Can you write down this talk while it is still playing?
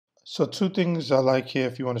So two things I like here,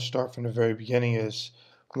 if you want to start from the very beginning, is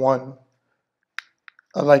one,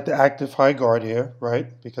 I like the active high guard here,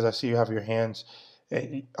 right? Because I see you have your hands.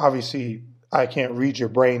 Obviously, I can't read your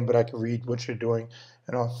brain, but I can read what you're doing.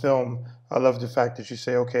 And on film, I love the fact that you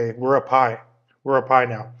say, okay, we're up high. We're up high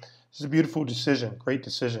now. This is a beautiful decision, great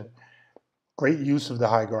decision. Great use of the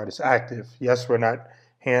high guard. It's active. Yes, we're not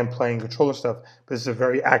hand playing controller stuff, but it's a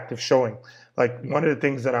very active showing. Like one of the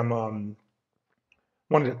things that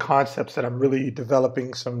one of the concepts that I'm really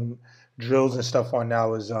developing some drills and stuff on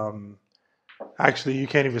now is actually you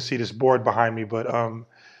can't even see this board behind me, but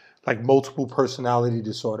like multiple personality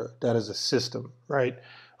disorder. That is a system, right?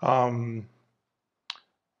 Um,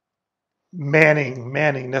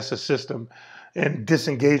 Manning, that's a system. And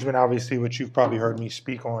disengagement, obviously, which you've probably heard me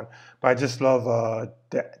speak on. But I just love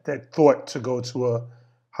that thought to go to a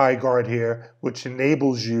high guard here, which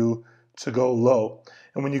enables you to go low.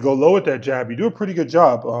 And when you go low with that jab, you do a pretty good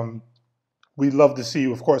job. We'd love to see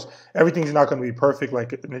you. Of course, everything's not going to be perfect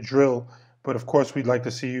like in a drill, but of course, we'd like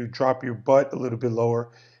to see you drop your butt a little bit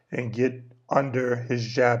lower and get under his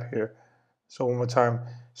jab here. So one more time.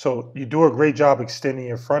 So you do a great job extending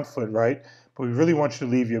your front foot, right? But we really want you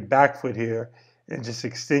to leave your back foot here and just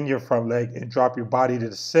extend your front leg and drop your body to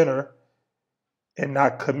the center and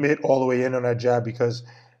not commit all the way in on that jab, because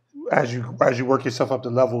as you work yourself up the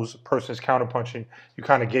levels, person's counterpunching, you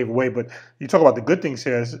kind of gave away. But you talk about the good things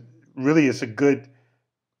here. Really, it's a good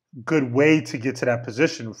way to get to that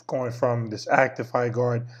position of going from this active high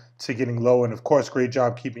guard to getting low. And of course, great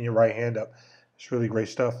job keeping your right hand up. It's really great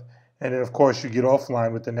stuff. And then of course you get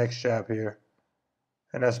offline with the next jab here,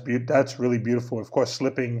 and that's really beautiful. Of course,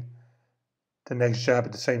 slipping the next jab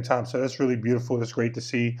at the same time. So that's really beautiful. That's great to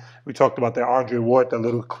see. We talked about that Andre Ward, that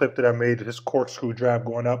little clip that I made, his corkscrew jab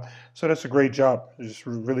going up. So that's a great job. It's just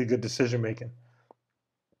really good decision making.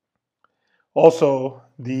 Also,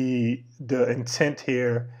 the intent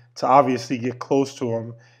here to obviously get close to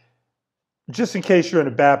him, just in case you're in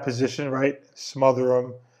a bad position, right? Smother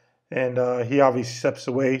him, and he obviously steps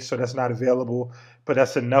away, so that's not available. But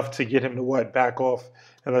that's enough to get him to what? Back off,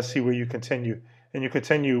 and let's see where you continue. And you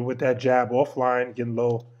continue with that jab offline, getting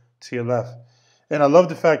low to your left. And I love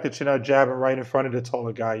the fact that you're not jabbing right in front of the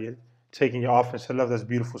taller guy. You're taking your offense. I love that's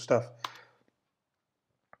beautiful stuff.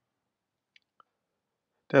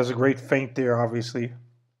 There's a great feint there, obviously.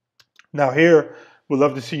 Now here, we'd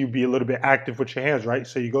love to see you be a little bit active with your hands, right?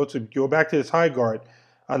 So you go back to this high guard.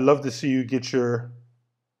 I'd love to see you get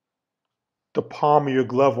the palm of your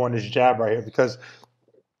glove on this jab right here, because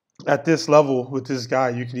at this level with this guy,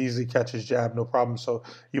 you could easily catch his jab, no problem. So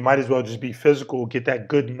you might as well just be physical, get that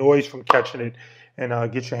good noise from catching it,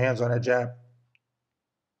 and get your hands on that jab.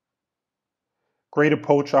 Great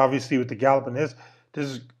approach, obviously, with the galloping. This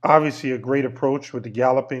is obviously a great approach with the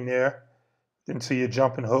galloping there into your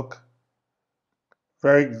jumping hook.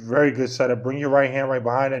 Very, very good setup. Bring your right hand right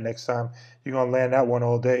behind it next time. You're going to land that one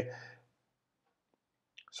all day.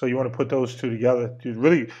 So you want to put those two together. Dude,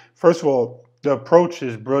 really, first of all, the approach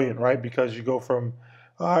is brilliant, right? Because you go from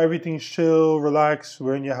everything's chill, relax,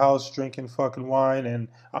 we're in your house drinking fucking wine, and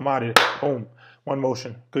I'm out of it. Boom. One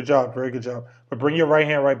motion. Good job. Very good job. But bring your right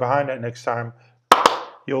hand right behind that next time.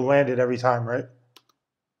 You'll land it every time, right?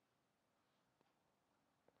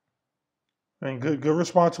 And good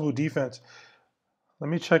responsible defense.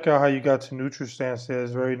 Let me check out how you got to neutral stance there.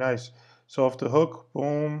 It's very nice. So off the hook,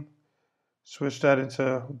 boom. Switch that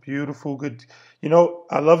into beautiful, good.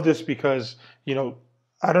 I love this because, I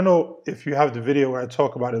don't know if you have the video where I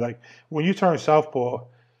talk about it. Like when you turn southpaw,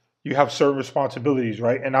 you have certain responsibilities,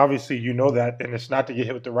 right? And obviously you know that, and it's not to get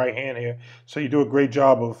hit with the right hand here. So you do a great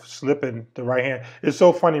job of slipping the right hand. It's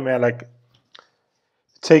so funny, man. Like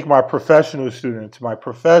take my professional students. I'm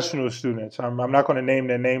not going to name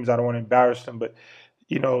their names. I don't want to embarrass them, but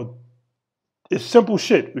it's simple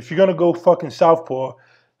shit. If you're going to go fucking southpaw,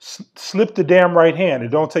 slip the damn right hand.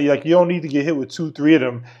 And don't tell you, like, you don't need to get hit with 2, 3 of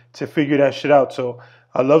them to figure that shit out. So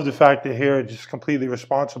I love the fact that here, just completely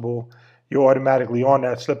responsible, you're automatically on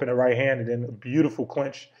that, slipping the right hand, and then a beautiful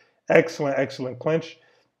clinch. Excellent, excellent clinch.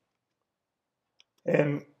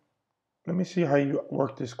 And let me see how you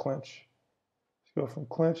work this clinch. Let's go from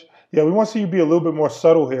clinch. Yeah, we want to see you be a little bit more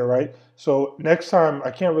subtle here, right? So next time, I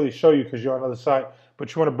can't really show you because you're on the other side,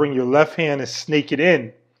 but you want to bring your left hand and snake it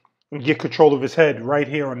in and get control of his head right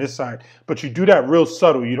here on this side. But you do that real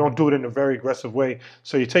subtle. You don't do it in a very aggressive way.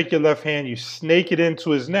 So you take your left hand, you snake it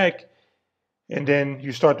into his neck, and then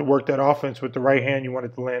you start to work that offense with the right hand. You want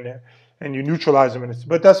it to land there, and you neutralize him.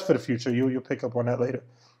 But that's for the future. You'll pick up on that later.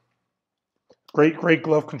 Great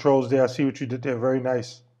glove controls there. I see what you did there. Very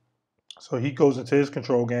nice. So he goes into his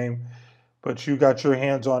control game. but you got your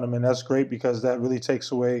hands on him, and that's great because that really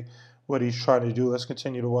takes away what he's trying to do. Let's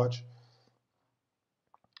continue to watch.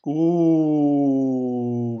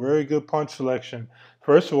 Ooh, very good punch selection.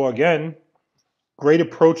 First of all, again, great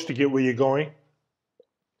approach to get where you're going.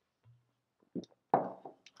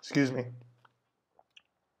 Excuse me.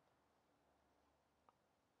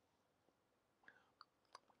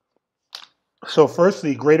 So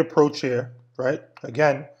firstly, great approach here, right?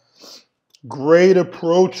 Again, great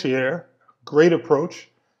approach here. Great approach.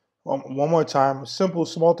 One more time. Simple,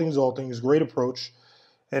 small things, all things. Great approach.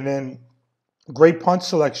 And then great punch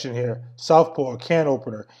selection here. Southpaw, can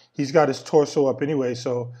opener. He's got his torso up anyway,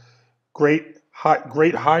 so great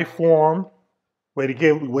high form. Way to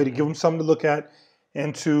give him something to look at.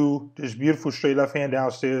 Into this beautiful straight left hand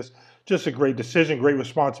downstairs. Just a great decision, great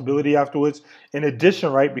responsibility afterwards. In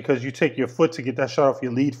addition, right, because you take your foot to get that shot off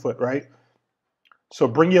your lead foot, right? So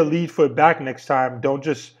bring your lead foot back next time. Don't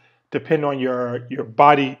just depend on your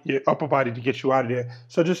body, your upper body to get you out of there.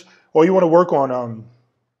 So just, or you want to work on,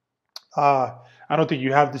 I don't think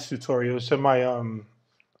you have this tutorial. It's in my,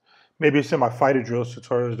 maybe it's in my fighter drills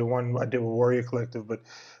tutorial, the one I did with Warrior Collective, but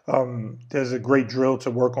there's a great drill to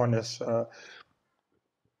work on this.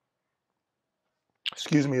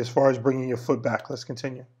 Excuse me, as far as bringing your foot back. Let's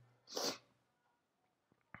continue.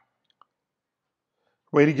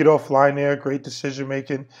 Way to get offline there. Great decision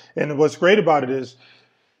making. And what's great about it is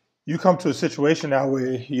you come to a situation now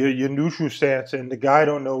where you're neutral stance and the guy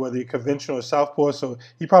don't know whether you're conventional or southpaw. So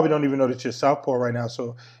he probably don't even know that you're southpaw right now.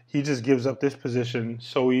 So he just gives up this position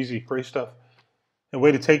so easy. Great stuff. And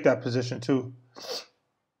way to take that position too.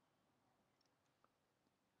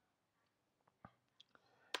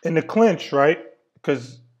 In the clinch, right?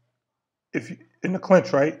 Because if you, in the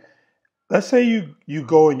clinch, right? Let's say you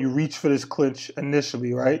go and you reach for this clinch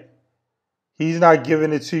initially, right? He's not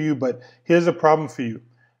giving it to you, but here's a problem for you,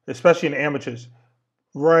 especially in amateurs.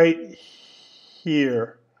 Right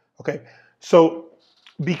here. Okay. So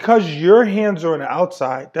because your hands are on the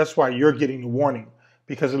outside, that's why you're getting the warning,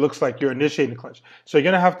 because it looks like you're initiating the clinch. So you're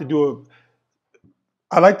going to have to do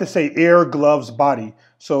I like to say air, gloves, body.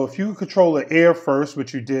 So if you control the air first,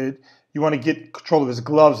 which you did, you want to get control of his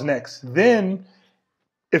gloves next. Then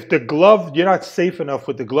if the glove, you're not safe enough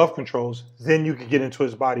with the glove controls, then you can get into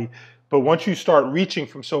his body. But once you start reaching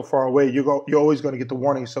from so far away, you're always going to get the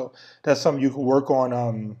warning. So that's something you can work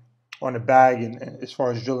on the bag and as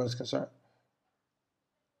far as drilling is concerned.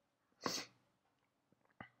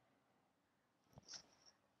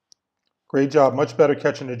 Great job. Much better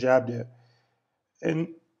catching the jab there. And,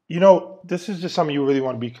 you know, this is just something you really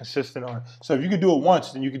want to be consistent on. So if you could do it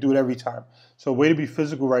once, then you could do it every time. So way to be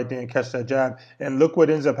physical right there and catch that jab. And look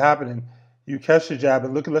what ends up happening. You catch the jab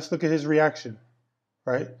and let's look at his reaction,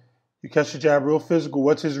 right? You catch the jab real physical.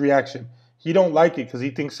 What's his reaction? He don't like it because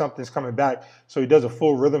he thinks something's coming back. So he does a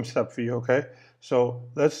full rhythm step for you, okay? So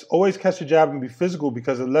let's always catch the jab and be physical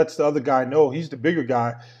because it lets the other guy know he's the bigger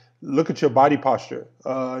guy. Look at your body posture.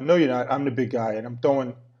 No, you're not. I'm the big guy and I'm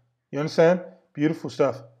throwing. You understand? Beautiful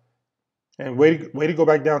stuff. And way to go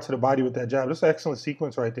back down to the body with that jab. This is an excellent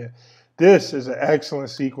sequence right there. This is an excellent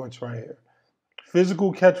sequence right here.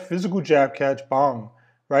 Physical catch, physical jab catch, bong.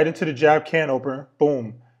 Right into the jab can opener.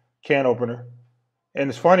 Boom. Can opener. And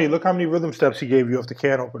it's funny, look how many rhythm steps he gave you off the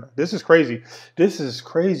can opener. This is crazy. This is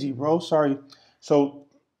crazy, bro. Sorry. So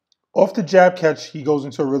off the jab catch, he goes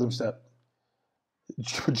into a rhythm step.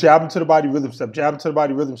 Jab into the body, rhythm step. Jab into the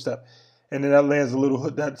body, rhythm step. And then that lands a little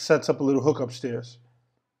hook, that sets up a little hook upstairs.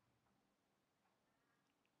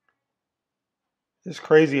 It's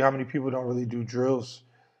crazy how many people don't really do drills.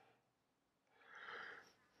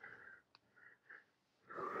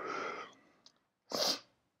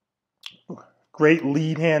 Great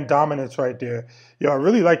lead hand dominance right there. Yo, I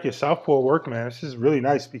really like your southpaw work, man. This is really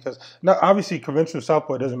nice because, now, obviously, conventional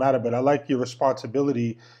southpaw doesn't matter, but I like your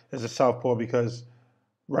responsibility as a southpaw because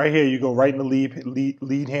right here, you go right in the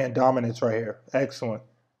lead hand dominance right here. Excellent.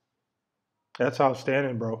 That's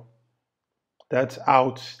outstanding, bro. That's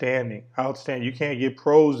outstanding. Outstanding. You can't get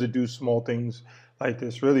pros to do small things like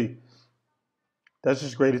this, really. That's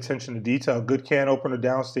just great attention to detail. Good can opener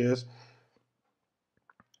downstairs.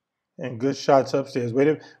 And good shots upstairs.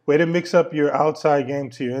 Way to mix up your outside game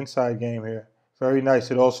to your inside game here. Very nice.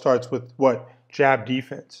 It all starts with what? Jab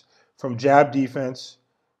defense. From jab defense,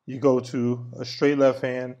 you go to a straight left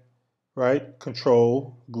hand, right?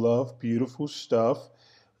 Control, glove, beautiful stuff.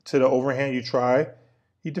 To the overhand you try.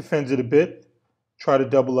 He defends it a bit. Try to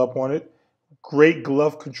double up on it. Great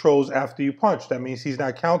glove controls after you punch. That means he's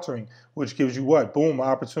not countering, which gives you what? Boom,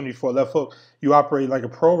 opportunity for a left hook. You operate like a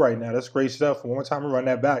pro right now. That's great stuff. One more time and run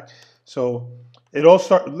that back. So It all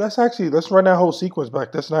start. Let's run that whole sequence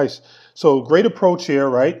back. That's nice. So great approach here,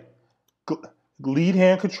 right? Lead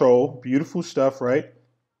hand control, beautiful stuff, right?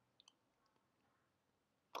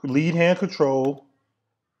 Lead hand control,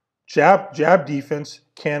 jab defense,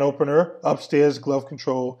 can opener, upstairs glove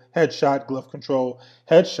control, headshot, glove control,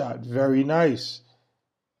 headshot. Very nice.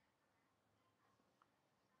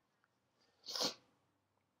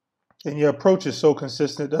 And your approach is so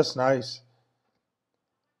consistent. That's nice.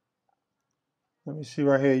 Let me see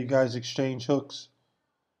right here. You guys exchange hooks.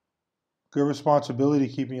 Good responsibility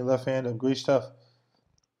keeping your left hand up. Great stuff.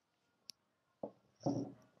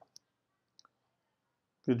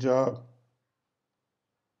 Good job.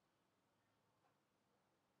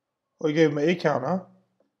 Oh, you gave him an 8 count, huh?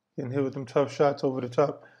 Getting hit with them tough shots over the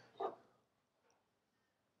top.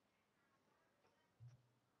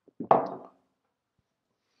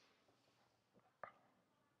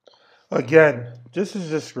 Again, this is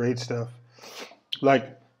just great stuff.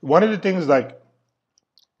 Like, one of the things, like,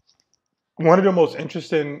 one of the most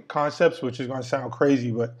interesting concepts, which is going to sound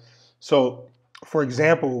crazy, but so, for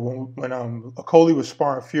example, when Okoli was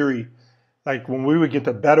sparring Fury, like when we would get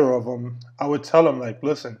the better of him, I would tell him like,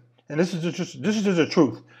 listen, and this is just the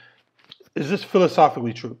truth. It's just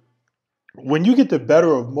philosophically true. When you get the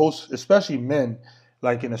better of most, especially men,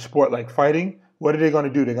 like in a sport like fighting, what are they going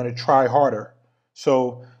to do? They're going to try harder.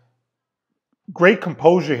 So great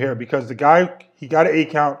composure here because the guy, he got an 8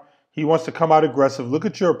 count. He wants to come out aggressive. Look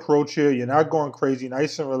at your approach here. You're not going crazy,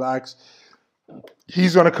 nice and relaxed.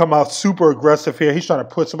 He's going to come out super aggressive here. He's trying to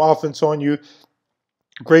put some offense on you.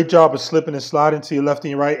 Great job of slipping and sliding to your left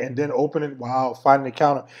and your right and then opening. Wow, finding the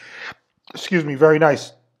counter. Excuse me, very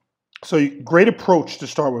nice. So great approach to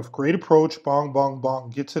start with. Great approach. Bong, bong,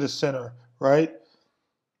 bong. Get to the center, right?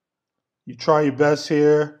 You try your best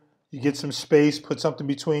here. You get some space. Put something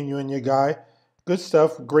between you and your guy. Good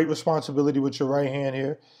stuff. Great responsibility with your right hand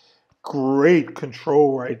here. Great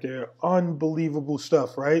control right there. Unbelievable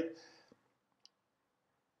stuff, right?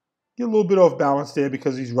 Get a little bit off balance there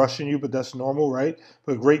because he's rushing you, but that's normal, right?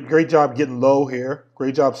 But great job getting low here.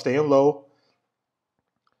 Great job staying low.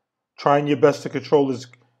 Trying your best to control his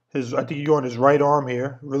I think you're on his right arm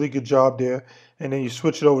here. Really good job there. And then you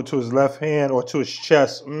switch it over to his left hand or to his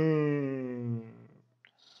chest. Very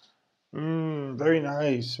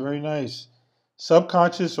nice. Very nice.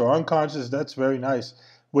 Subconscious or unconscious, that's very nice.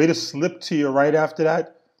 Way to slip to your right after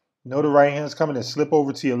that. Know the right hand's coming and slip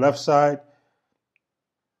over to your left side.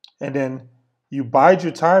 And then you bide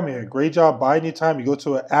your time here. Great job biding your time. You go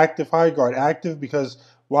to an active high guard. Active because,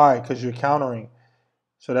 why? Because you're countering.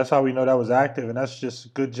 So that's how we know that was active. And that's just a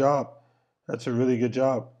good job. That's a really good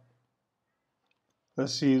job.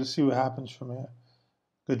 Let's see what happens from here.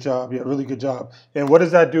 Good job. Yeah, really good job. And what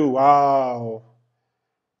does that do? Wow.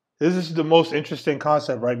 This is the most interesting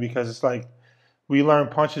concept, right? Because it's like we learn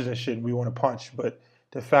punches and shit and we want to punch. But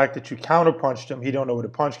the fact that you counter punched him, he don't know where the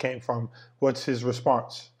punch came from. What's his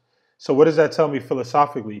response? So what does that tell me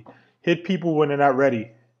philosophically? Hit people when they're not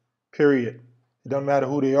ready, period. It doesn't matter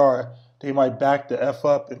who they are. They might back the F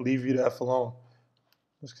up and leave you the F alone.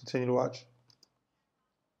 Let's continue to watch.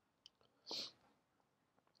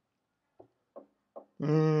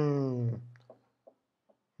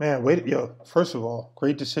 Man, wait, yo, first of all,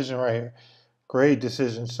 great decision right here. Great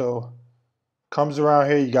decision. So comes around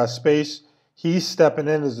here, you got space. He's stepping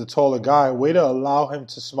in as the taller guy. Way to allow him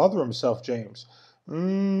to smother himself, James.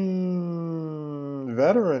 Veteran,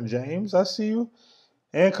 James. I see you.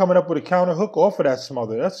 And coming up with a counter hook off of that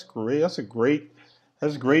smother. That's great. That's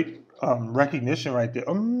great recognition right there.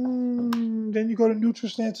 Then you go to neutral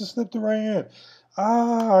stance and slip the right hand.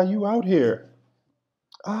 You out here.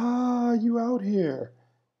 You out here.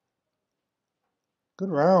 Good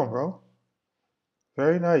round, bro.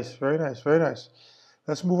 Very nice, very nice, very nice.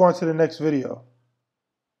 Let's move on to the next video.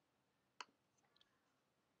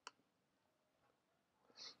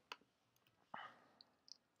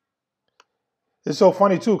 It's so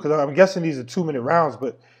funny too, because I'm guessing these are 2-minute rounds,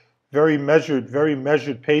 but very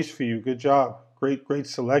measured pace for you. Good job. Great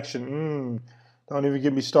selection. Don't even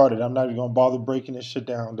get me started. I'm not even gonna bother breaking this shit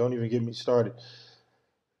down. Don't even get me started.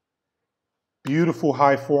 Beautiful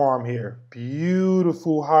high forearm here.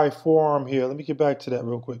 Beautiful high forearm here. Let me get back to that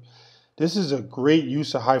real quick. This is a great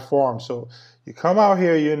use of high forearm. So you come out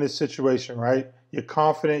here, you're in this situation, right? You're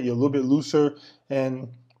confident, you're a little bit looser, and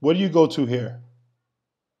what do you go to here?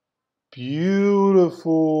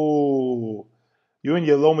 Beautiful. You in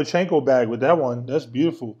your Lomachenko bag with that one. That's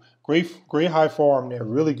beautiful. Great high forearm there.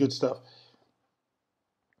 Really good stuff.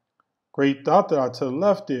 Great dot there to the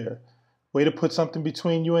left there. Way to put something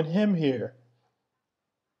between you and him here.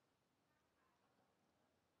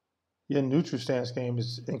 Your neutral stance game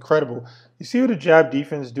is incredible. You see what a jab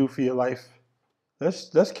defense do for your life?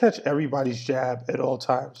 Let's catch everybody's jab at all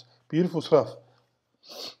times. Beautiful stuff.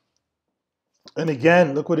 And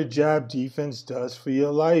again, look what a jab defense does for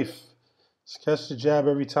your life. Just catch the jab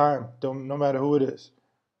every time, no matter who it is.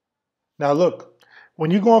 Now look,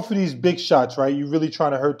 when you're going for these big shots, right, you're really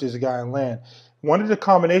trying to hurt this guy and land. One of the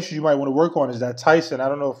combinations you might want to work on is that Tyson. I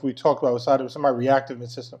don't know if we talked about outside of my reactive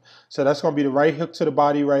system. So that's going to be the right hook to the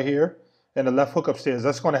body right here and the left hook upstairs.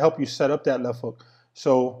 That's going to help you set up that left hook.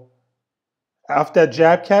 So after that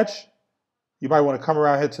jab catch, you might want to come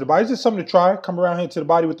around here to the body. It's just something to try. Come around here to the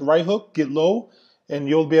body with the right hook, get low, and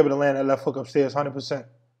you'll be able to land that left hook upstairs 100%.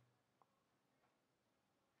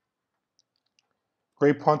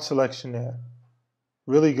 Great punch selection there.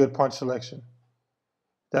 Really good punch selection.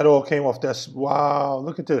 That all came off that. Wow,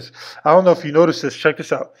 look at this. I don't know if you noticed this. Check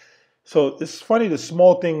this out. So it's funny the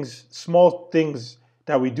small things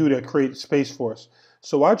that we do that create space for us.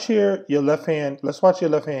 So watch here, your left hand. Let's watch your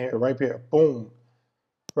left hand here, right here. Boom.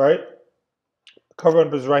 Right? Cover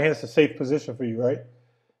up his right hand is a safe position for you, right?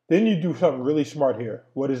 Then you do something really smart here.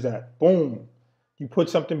 What is that? Boom. You put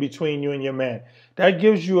something between you and your man. That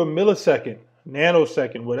gives you a millisecond,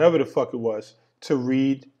 nanosecond, whatever the fuck it was, to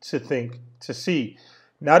read, to think, to see.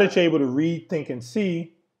 Now that you're able to read, think, and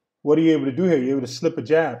see, what are you able to do here? You're able to slip a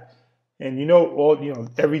jab. And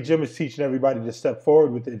every gym is teaching everybody to step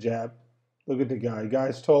forward with their jab. Look at the guy. The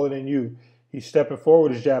guy's taller than you. He's stepping forward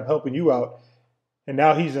with his jab, helping you out. And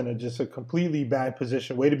now he's in just a completely bad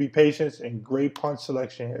position. Way to be patient and great punch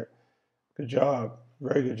selection here. Good job.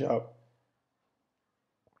 Very good job.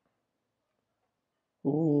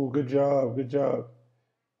 Ooh, good job. Good job.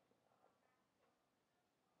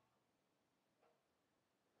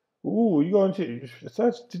 Ooh, you going to...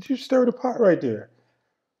 Did you stir the pot right there?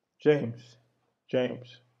 James.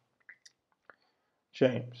 It's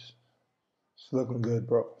looking good,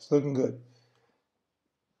 bro. It's looking good.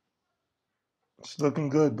 It's looking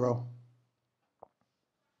good, bro.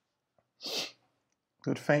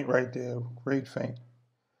 Good feint right there. Great feint.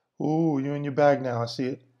 Ooh, you're in your bag now. I see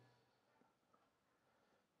it.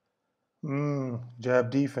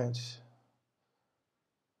 Jab defense.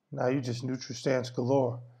 Now you just neutral stance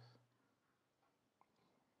galore.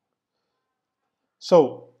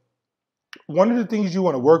 So one of the things you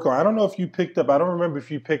want to work on, I don't know if you picked up, I don't remember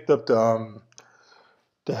if you picked up the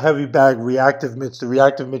heavy bag reactive mitts, the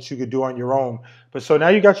reactive mitts you could do on your own. But so now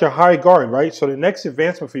you got your high guard, right? So the next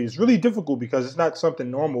advancement for you is really difficult because it's not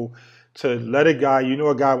something normal to let a guy,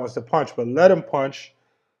 a guy wants to punch, but let him punch.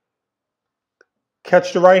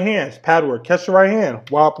 Catch the right hands, pad work, catch the right hand,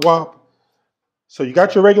 whop, whop. So you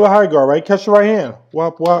got your regular high guard, right? Catch the right hand,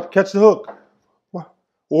 whop, whop, catch the hook.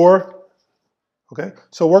 Or, okay,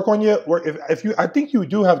 so work on your, I think you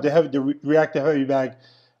do have the reactive heavy bag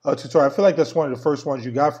tutorial. I feel like that's one of the first ones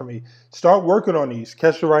you got from me. Start working on these.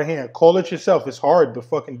 Catch the right hand. Call it yourself. It's hard, but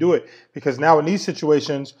fucking do it. Because now in these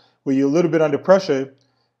situations where you're a little bit under pressure,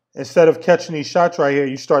 instead of catching these shots right here,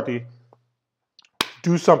 you start to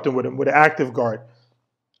do something with them with an active guard.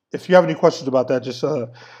 If you have any questions about that, just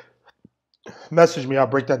message me. I'll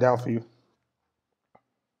break that down for you.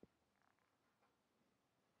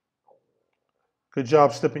 Good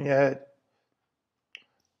job slipping your head.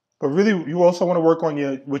 But really, you also want to work on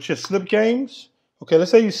with your slip games. Okay,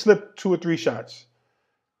 let's say you slip 2 or 3 shots.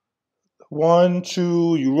 1,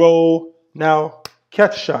 2, you roll. Now,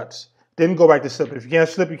 catch shots. Then go back to slipping. If you can't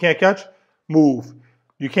slip, you can't catch, move.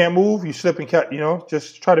 You can't move, you slip and catch.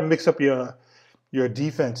 Just try to mix up your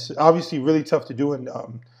defense. Obviously, really tough to do in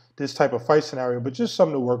this type of fight scenario, but just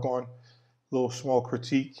something to work on. A little small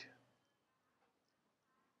critique.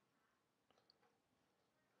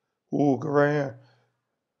 Ooh, good right hand.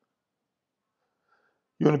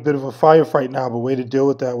 You're in a bit of a firefight now, but way to deal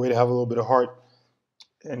with that, way to have a little bit of heart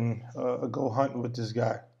and go hunting with this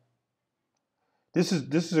guy. This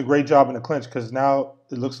is a great job in the clinch because now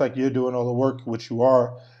it looks like you're doing all the work, which you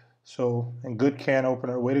are. So, and good can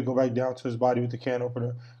opener. Way to go back down to his body with the can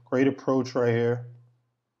opener. Great approach right here.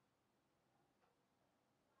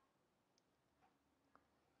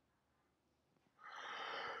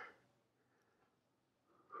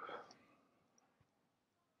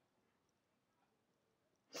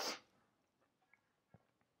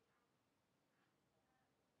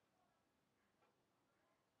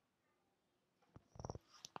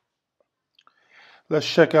 Let's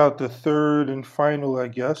check out the third and final, I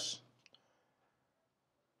guess.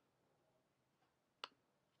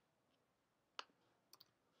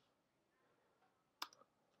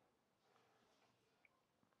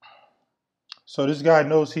 So this guy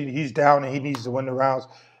knows he's down and he needs to win the rounds.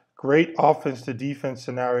 Great offense to defense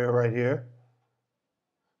scenario right here.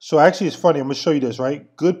 So actually, it's funny. I'm gonna show you this,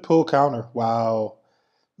 right? Good pull counter. Wow.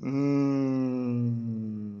 I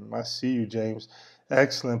see you, James.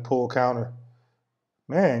 Excellent pull counter.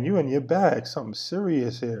 Man, you in your bag. Something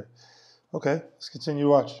serious here. Okay, let's continue to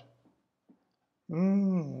watch.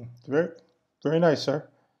 Very, very nice, sir.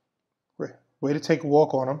 Way to take a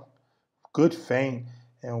walk on him. Good feint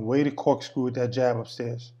and way to corkscrew with that jab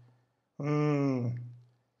upstairs.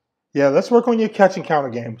 Yeah, let's work on your catch and counter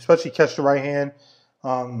game, especially catch the right hand.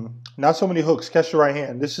 Not so many hooks, catch the right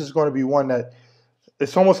hand. This is going to be one that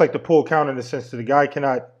it's almost like the pull counter in the sense that the guy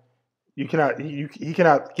cannot, he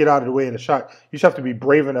cannot get out of the way of the shot. You just have to be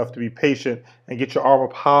brave enough to be patient and get your arm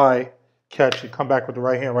up high, catch and come back with the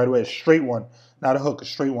right hand right away. A straight one, not a hook, a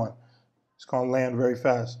straight one. It's going to land very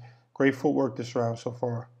fast. Great footwork this round so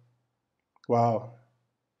far. Wow.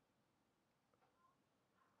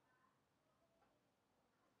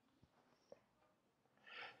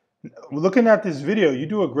 Looking at this video, you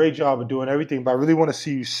do a great job of doing everything, but I really want to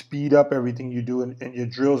see you speed up everything you do in your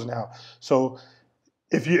drills now. So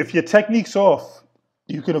if your technique's off,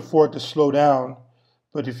 you can afford to slow down.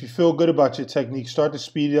 But if you feel good about your technique, start to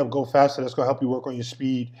speed it up, go faster. That's going to help you work on your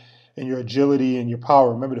speed and your agility and your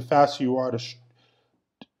power. Remember, the faster you are,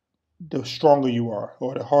 the stronger you are,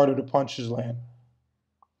 or the harder the punches land.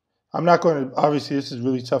 I'm not going to, obviously, this is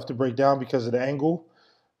really tough to break down because of the angle.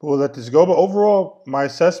 But we'll let this go. But overall, my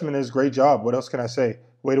assessment is great job. What else can I say?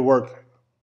 Way to work.